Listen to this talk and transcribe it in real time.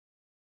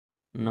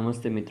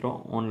નમસ્તે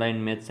મિત્રો, online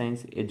math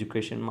science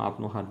એજ્યુકેશનમાં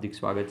આપનું હાર્દિક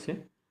સ્વાગત છે.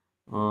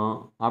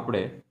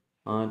 આપણે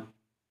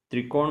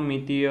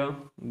ત્રિકોણમિતીય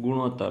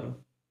ગુણોત્તર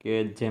કે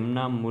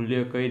જેમના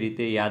મૂલ્ય કઈ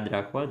રીતે યાદ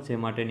રાખવા જે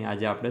માટેની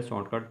આજે આપણે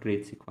શોર્ટકટ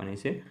રીત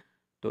શીખવાની છે.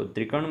 તો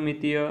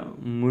ત્રિકોણમિતીય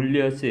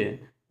મૂલ્ય છે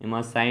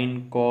એમાં સાઇન,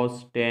 કોસ,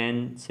 ટેન,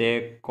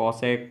 સેક,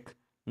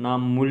 કોસેકના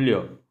મૂલ્ય,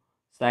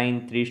 સાઇન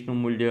 30નું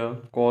મૂલ્ય,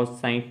 કોસ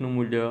 60નું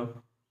મૂલ્ય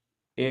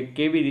એ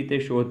કેવી રીતે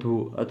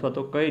શોધવું અથવા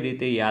તો કઈ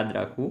રીતે યાદ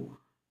રાખવું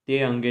તે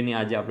અંગેની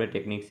આજે આપણે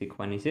ટેકનિક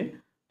શીખવાની છે.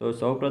 તો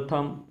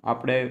સૌપ્રથમ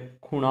આપણે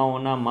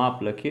ખૂણાઓના માપ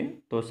લખીએ.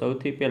 તો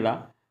સૌથી પહેલાં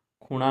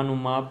ખૂણાનું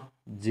માપ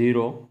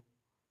 0,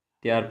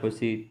 ત્યાર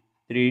પછી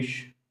 30,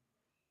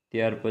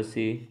 ત્યાર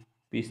પછી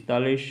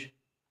 45,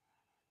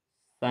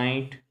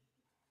 60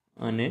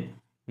 અને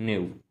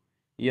 90.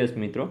 યસ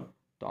મિત્રો,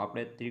 તો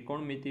આપણે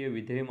ત્રિકોણમિતીય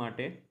વિધેય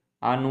માટે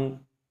આનું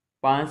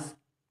 5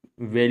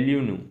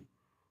 વેલ્યુનું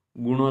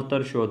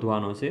ગુણોત્તર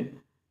શોધવાનો છે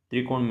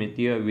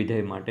ત્રિકોણમિતીય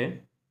વિધેય માટે.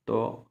 તો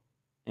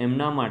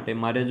એમના માટે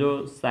મારે જો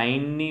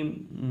સાઇનની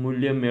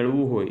મૂલ્ય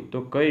મેળવવું હોય તો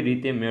કઈ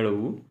રીતે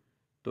મેળવવું,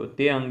 તો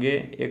તે અંગે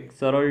એક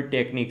સરળ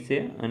ટેકનિક છે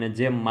અને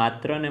જે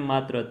માત્ર ને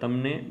માત્ર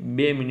તમને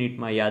 2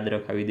 મિનિટમાં યાદ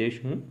રખાવી દઈશ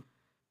હું.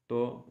 તો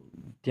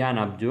ધ્યાન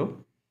આપજો.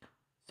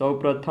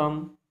 સૌપ્રથમ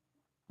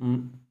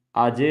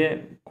આજે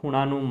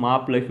ખૂણાનું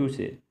માપ લખ્યું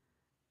છે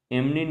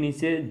એમની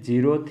નીચે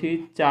 0થી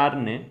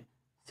 4ને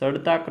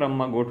ચડતા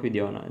ક્રમમાં ગોઠવી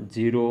દેવાના.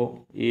 0,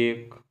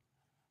 1,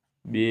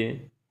 2,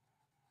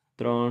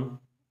 3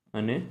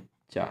 અને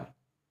 4.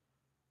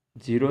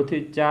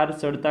 0થી 4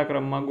 ચડતા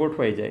ક્રમમાં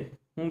ગોઠવાઈ જાય.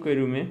 શું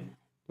કર્યું મેં?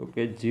 તો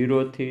કે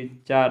 0થી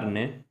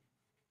 4ને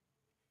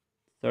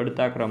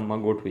ચડતા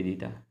ક્રમમાં ગોઠવી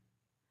દીધા.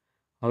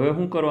 હવે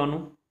શું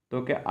કરવાનું? તો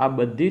કે આ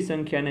બધી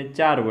સંખ્યાને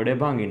 4 વડે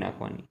ભાંગી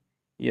નાખવાની.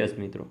 યસ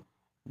મિત્રો,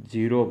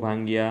 0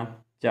 ભાગ્યા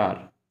 4,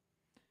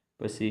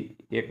 પછી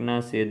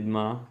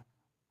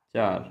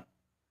 1/4,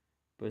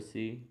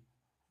 પછી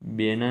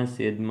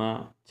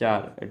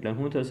 2/4 એટલે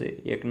શું થશે?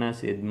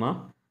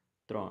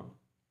 1/3,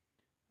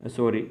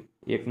 સોરી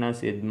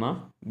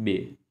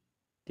 1/2,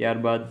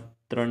 ત્યારબાદ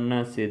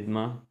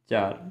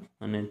 3/4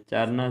 અને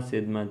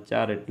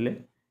 4/4 એટલે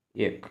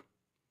 1.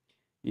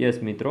 યસ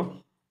મિત્રો,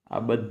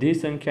 આ બધી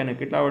સંખ્યાને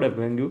કેટલા વડે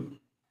ભાંગ્યું?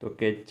 તો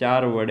કે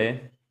 4 વડે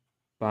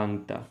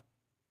ભાંગતા.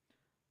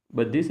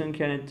 બધી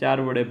સંખ્યાને 4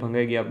 વડે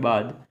ભંગાઈ ગયા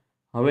બાદ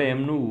હવે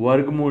એમનું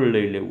વર્ગમૂળ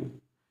લઈ લેવું.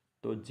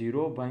 તો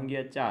 0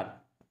 ભાગ્યા 4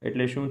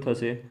 એટલે શું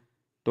થશે?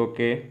 તો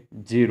કે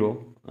 0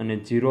 અને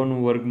 0નું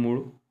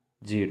વર્ગમૂળ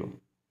 0,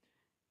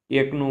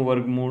 1નું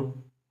વર્ગમૂળ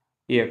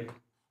 1,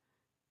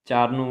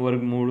 4નું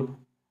વર્ગમૂળ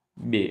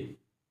 2.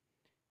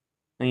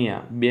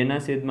 અહીંયા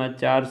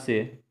 2/4 છે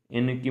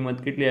એની કિંમત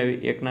કેટલી આવી?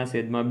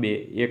 1/2.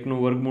 1નું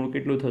વર્ગમૂળ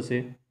કેટલું થશે?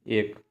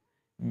 1.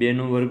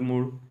 2નું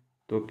વર્ગમૂળ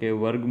તો કે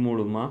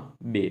વર્ગમૂળમાં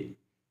 2.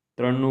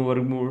 3નું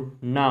વર્ગમૂળ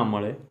ના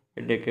મળે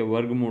એટલે કે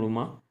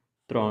વર્ગમૂળમાં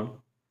 3.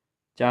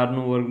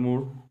 4નું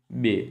વર્ગમૂળ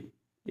 2.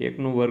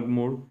 1નું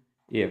વર્ગમૂળ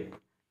 1.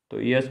 તો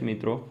યસ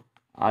મિત્રો,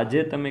 આજે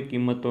તમે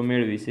કિંમતો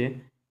મેળવી છે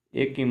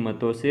એ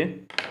કિંમતો છે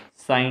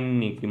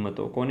સાઇનની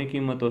કિંમતો. કોની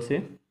કિંમતો છે?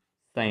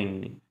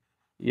 સાઇનની.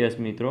 યસ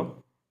મિત્રો,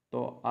 તો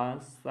આ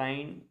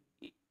સાઇન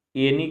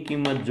એની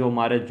કિંમત જો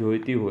મારે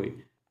જોઈતી હોય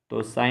તો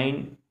સાઇન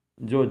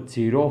જો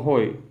 0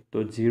 હોય તો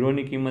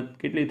 0ની કિંમત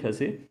કેટલી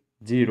થશે?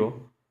 0.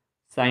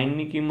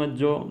 સાઇનની કિંમત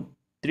જો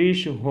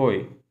 30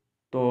 હોય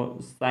તો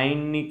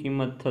સાઇનની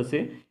કિંમત થશે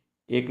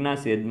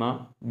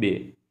 1/2.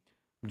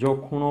 જો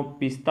ખૂણો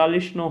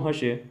 45નો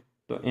હશે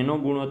તો એનો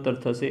ગુણોત્તર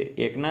થશે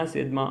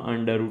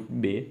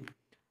 1/√2.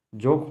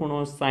 જો ખૂણો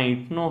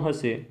 60નો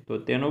હશે તો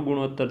તેનો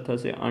ગુણોત્તર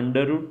થશે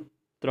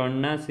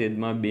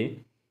 √3/2.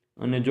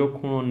 અને જો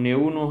ખૂણો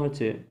 90નો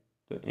હશે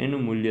તો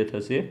એનું મૂલ્ય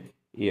થશે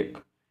 1.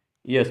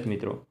 યસ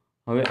મિત્રો,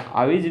 હવે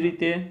આવી જ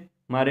રીતે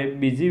મારે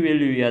બીજી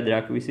વેલ્યુ યાદ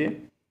રાખવી છે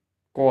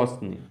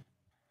કોસની.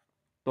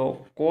 તો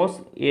કોસ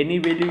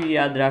એની વેલ્યુ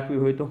યાદ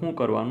રાખવી હોય તો શું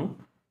કરવાનું?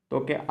 તો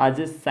કે આ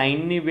જે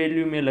સાઇનની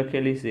વેલ્યુ મેં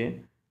લખેલી છે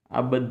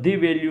આ બધી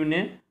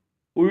વેલ્યુને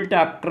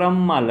ઉલટા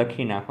ક્રમમાં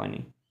લખી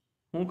નાખવાની.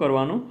 શું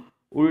કરવાનું?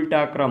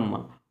 ઉલટા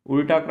ક્રમમાં.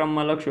 ઉલટા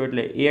ક્રમમાં લખશો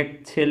એટલે 1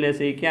 છેલ્લે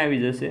છે એ ક્યાં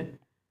આવી જશે?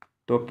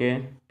 તો કે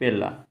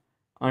પહેલાં.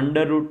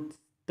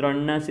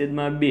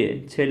 √3/2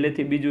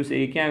 છેલ્લેથી બીજું છે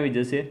એ ક્યાં આવી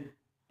જશે?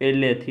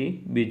 પહેલેથી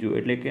બીજું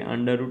એટલે કે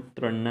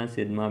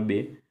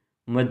 √3/2.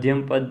 મધ્યમ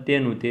પદ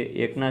તેનું તે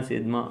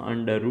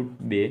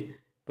 1/√2.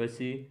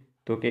 પછી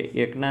તો કે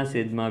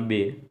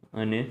 1/2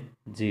 અને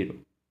 0.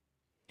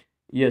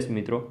 યસ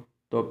મિત્રો,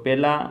 તો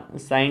પહેલાં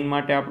સાઇન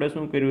માટે આપણે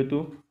શું કર્યું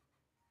હતું?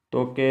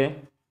 તો કે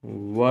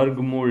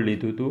વર્ગમૂળ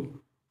લીધું હતું.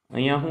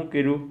 અહીંયા શું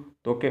કર્યું?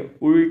 તો કે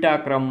ઉલટા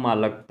ક્રમમાં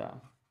લખતા.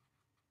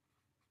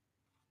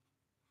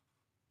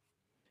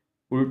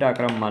 ઉલટા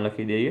ક્રમમાં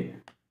લખી દઈએ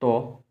તો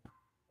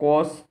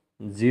કોસ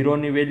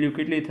 0ની વેલ્યુ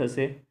કેટલી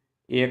થશે?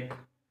 1.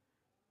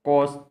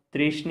 કોસ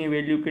 30ની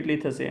વેલ્યુ કેટલી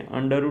થશે?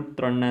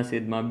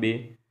 √3/2.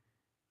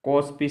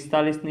 Cos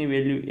 45ની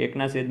value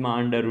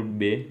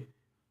 1/√2.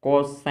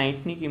 કોસ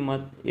 60ની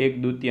કિંમત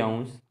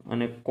 1/2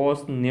 અને કોસ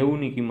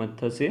 90ની કિંમત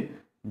થશે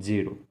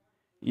 0.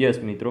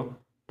 યસ મિત્રો,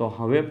 તો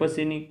હવે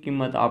પછીની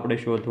કિંમત આપણે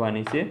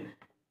શોધવાની છે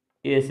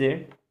એ છે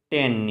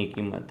ટેનની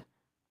કિંમત।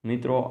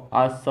 મિત્રો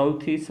આ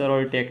સૌથી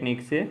સરળ ટેકનિક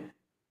છે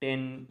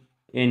ટેન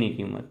એની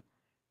કિંમત।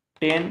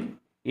 ટેન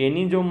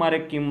એની જો મારે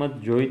કિંમત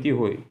જોઈતી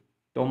હોય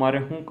તો મારે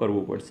શું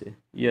કરવું પડશે?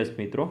 યસ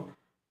મિત્રો,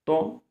 તો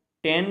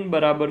ટેન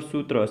બરાબર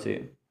સૂત્ર છે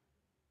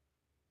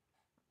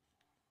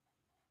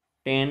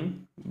ટેન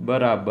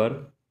બરાબર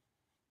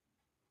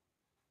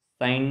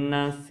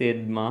સાઇનના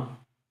છેદમાં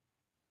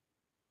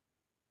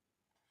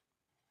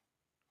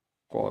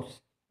કોસ।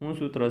 શું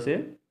સૂત્ર છે?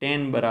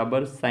 ટેન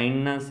બરાબર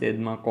સાઇનના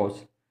છેદમાં કોસ।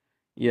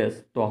 યસ,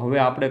 તો હવે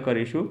આપણે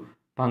કરીશું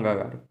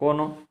ભાગાકાર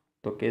કોનો?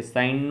 તો કે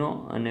સાઇનનો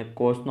અને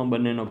કોસનો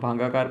બંનેનો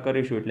ભાગાકાર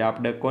કરીશું એટલે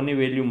આપણે કોની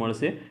વેલ્યુ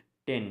મળશે?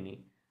 ટેનની।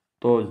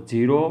 તો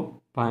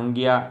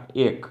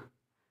 0/1,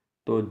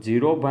 તો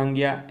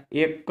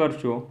 0/1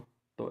 કરશો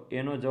તો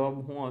એનો જવાબ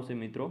શું આવશે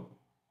મિત્રો?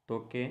 તો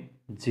કે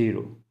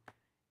 0।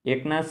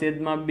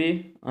 1/2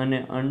 અને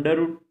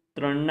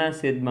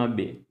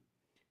 √3/2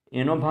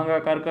 એનો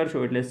ભાગાકાર કરશો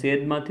એટલે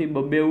છેદમાંથી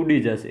બબ્બે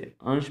ઉડી જશે।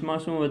 અંશમાં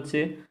શું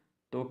વધશે?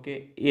 તો કે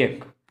 1।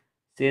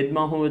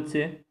 છેદમાં શું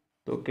વધશે?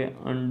 તો કે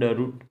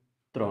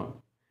 √3।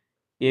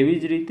 એવી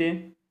જ રીતે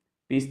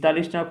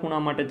 45ના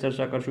ખૂણા માટે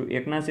ચર્ચા કરશું।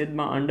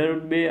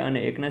 1/√2 અને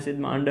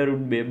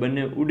 1/√2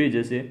 બંને ઉડી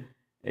જશે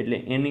એટલે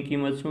એની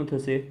કિંમત શું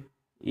થશે?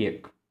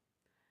 1।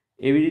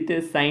 એવી રીતે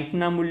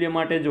 60ના મૂલ્ય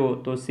માટે જો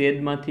તો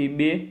છેદમાંથી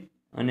 2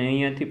 અને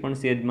અહીંયાથી પણ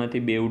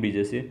છેદમાંથી 2 ઉડી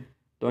જશે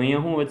તો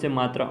અહીંયા શું વધશે?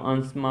 માત્ર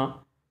અંશમાં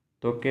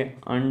તો કે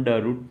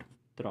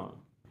 √3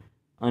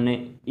 અને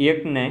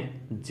 1ને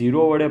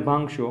 0 વડે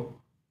ભાંગશો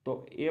તો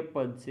એ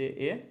પદ છે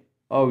એ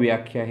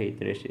અવ્યાખ્યાયિત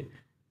રહેશે।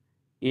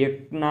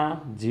 1ના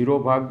 0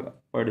 ભાગ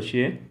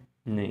પડશે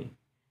નહીં।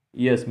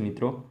 યસ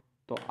મિત્રો,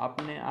 તો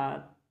આપણે આ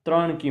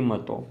ત્રણ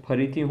કિંમતો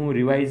ફરીથી હું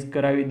રિવાઇઝ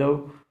કરાવી દઉં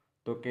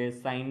તો કે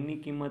સાઇનની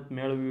કિંમત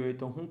મેળવવી હોય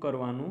તો શું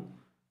કરવાનું?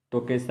 તો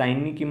કે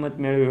સાઇનની કિંમત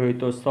મેળવવી હોય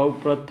તો સૌ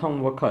પ્રથમ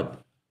વખત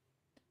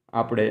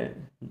આપણે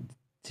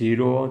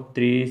 0,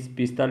 30,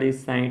 45,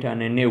 60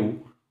 અને 90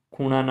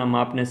 ખૂણાના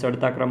માપને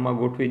સડતા ક્રમમાં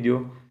ગોઠવી દો।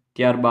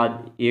 ત્યારબાદ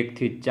 1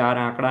 થી 4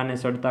 આંકડાને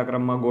સડતા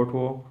ક્રમમાં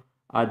ગોઠવો।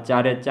 આ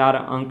 4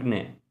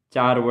 અંકને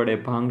 4 વડે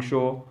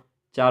ભાંગશો।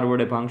 4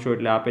 વડે ભાંગશો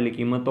એટલે આપેલી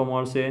કિંમતો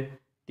મળશે।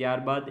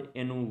 ત્યારબાદ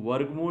એનું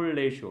વર્ગમૂળ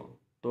લેશો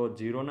તો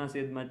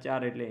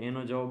 0/4 એટલે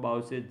એનો જવાબ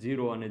આવશે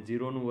 0 અને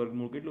 0નું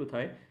વર્ગમૂળ કેટલું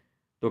થાય?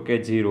 તો કે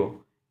 0।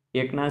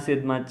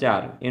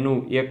 1/4 એનું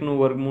 1નું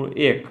વર્ગમૂળ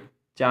 1,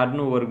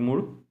 4નું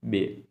વર્ગમૂળ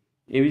 2।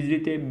 એવી જ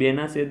રીતે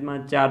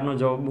 2/4નો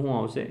જવાબ શું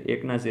આવશે?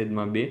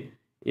 1/2।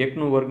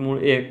 1નું વર્ગમૂળ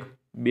 1,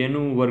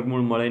 2નું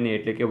વર્ગમૂળ મળે નહીં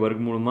એટલે કે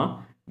વર્ગમૂળમાં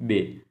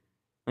 2।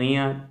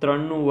 અહીંયા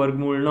 3નું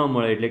વર્ગમૂળ ન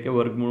મળે એટલે કે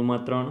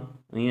વર્ગમૂળમાં 3।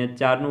 અહીંયા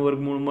 4નું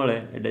વર્ગમૂળ મળે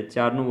એટલે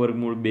 4નું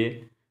વર્ગમૂળ 2।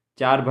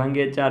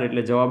 4/4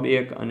 એટલે જવાબ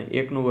 1 અને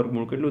 1નું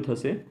વર્ગમૂળ કેટલું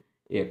થશે?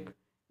 1।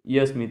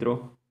 યસ મિત્રો,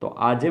 તો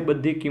આ જે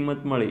બધી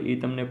કિંમત મળી એ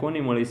તમને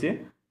કોની મળી છે?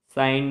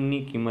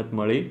 સાઇનની કિંમત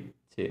મળી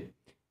છે।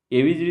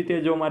 એવી જ રીતે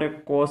જો મારે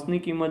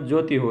કોસની કિંમત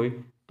જોતી હોય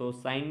તો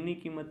સાઇનની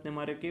કિંમતને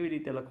મારે કેવી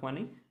રીતે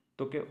લખવાની?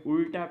 તો કે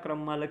ઉલટા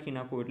ક્રમમાં લખી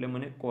નાખું એટલે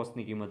મને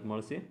કોસની કિંમત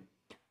મળશે।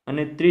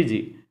 અને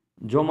ત્રીજી,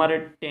 જો મારે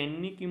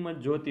ટેનની કિંમત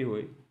જોતી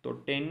હોય તો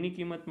ટેનની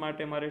કિંમત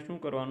માટે મારે શું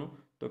કરવાનું?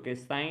 તો કે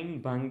સાઇન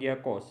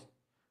ભાગ્યા કોસ।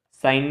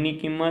 સાઇનની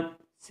કિંમત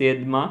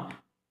છેદમાં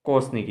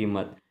કોસની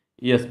કિંમત।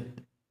 યસ,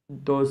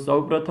 તો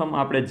સૌપ્રથમ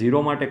આપણે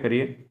 0 માટે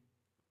કરીએ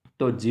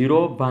તો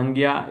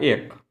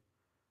 0/1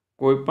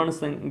 કોઈપણ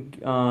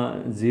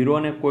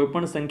 0ને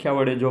કોઈપણ સંખ્યા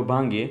વડે જો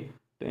ભાંગીએ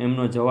તો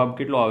એમનો જવાબ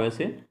કેટલો આવે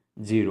છે?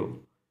 0।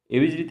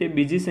 એવી જ રીતે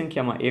બીજી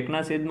સંખ્યામાં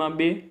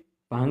 1/2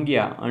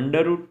 ભાંગ્યા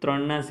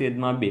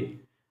 √3/2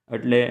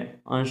 એટલે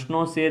અંશનો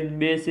છેદ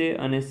 2 છે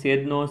અને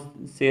છેદનો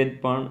છેદ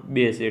પણ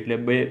 2 છે એટલે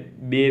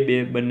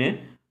 2 બંને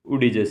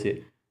ઉડી જશે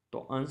તો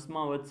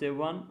અંશમાં વધશે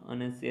 1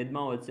 અને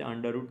છેદમાં વધશે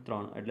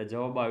 √3 એટલે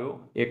જવાબ આવ્યો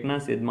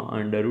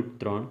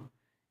 1/√3।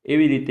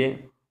 એવી રીતે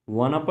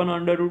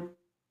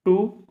 1/√2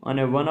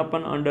 અને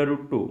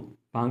 1/√2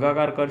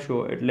 ભાગાકાર કરશો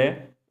એટલે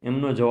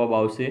એમનો જવાબ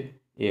આવશે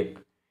 1।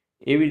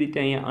 એવી રીતે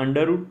અહીંયા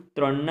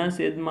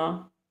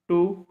 √3/2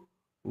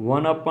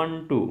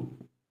 1/2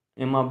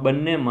 એમાં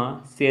બંનેમાં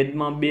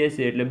છેદમાં 2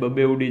 છે એટલે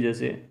 2 ઉડી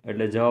જશે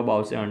એટલે જવાબ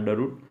આવશે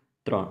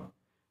 √3।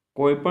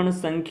 કોઈપણ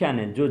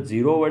સંખ્યાને જો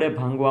 0 વડે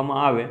ભાંગવામાં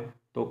આવે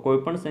તો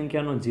કોઈપણ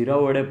સંખ્યાનો 0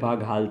 વડે ભાગ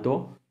હાલતો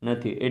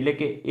નથી એટલે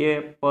કે એ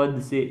પદ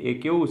છે એ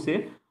કેવું છે?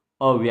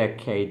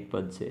 અવ્યાખ્યાયિત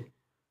પદ છે।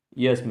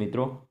 યસ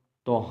મિત્રો,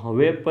 તો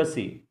હવે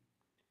પછી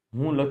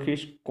હું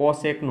લખીશ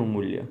કોસેકનું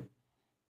મૂલ્ય।